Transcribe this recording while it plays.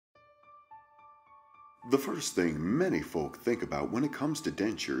The first thing many folk think about when it comes to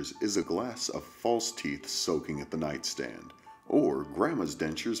dentures is a glass of false teeth soaking at the nightstand, or grandma's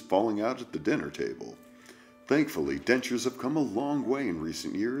dentures falling out at the dinner table. Thankfully, dentures have come a long way in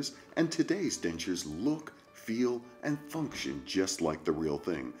recent years, and today's dentures look, feel, and function just like the real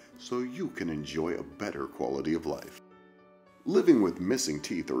thing, so you can enjoy a better quality of life. Living with missing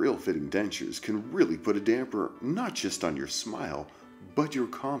teeth or ill-fitting dentures can really put a damper not just on your smile, but your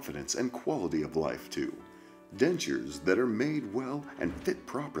confidence and quality of life too. Dentures that are made well and fit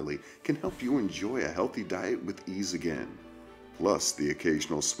properly can help you enjoy a healthy diet with ease again. Plus the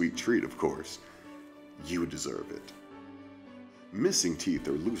occasional sweet treat, of course. You deserve it. Missing teeth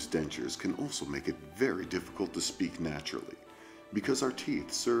or loose dentures can also make it very difficult to speak naturally, because our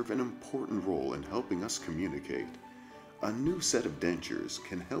teeth serve an important role in helping us communicate. A new set of dentures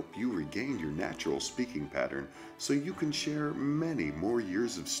can help you regain your natural speaking pattern so you can share many more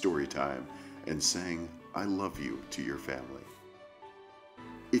years of story time and saying, "I love you" to your family.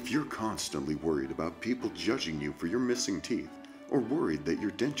 If you're constantly worried about people judging you for your missing teeth or worried that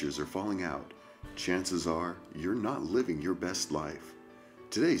your dentures are falling out, chances are you're not living your best life.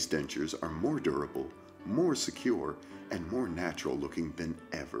 Today's dentures are more durable, more secure, and more natural looking than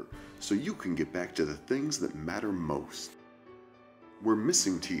ever, so you can get back to the things that matter most. Where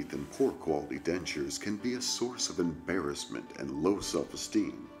missing teeth and poor quality dentures can be a source of embarrassment and low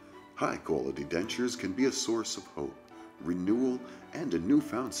self-esteem, high quality dentures can be a source of hope, renewal, and a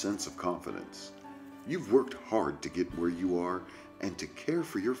newfound sense of confidence. You've worked hard to get where you are and to care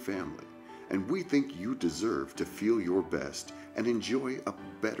for your family, and we think you deserve to feel your best and enjoy a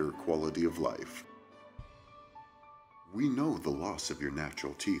better quality of life. We know the loss of your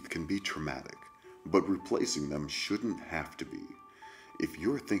natural teeth can be traumatic, but replacing them shouldn't have to be. If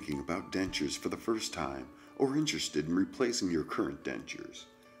you're thinking about dentures for the first time or interested in replacing your current dentures,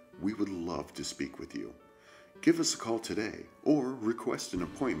 we would love to speak with you. Give us a call today or request an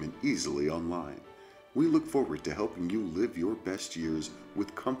appointment easily online. We look forward to helping you live your best years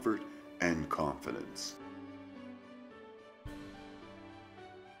with comfort and confidence.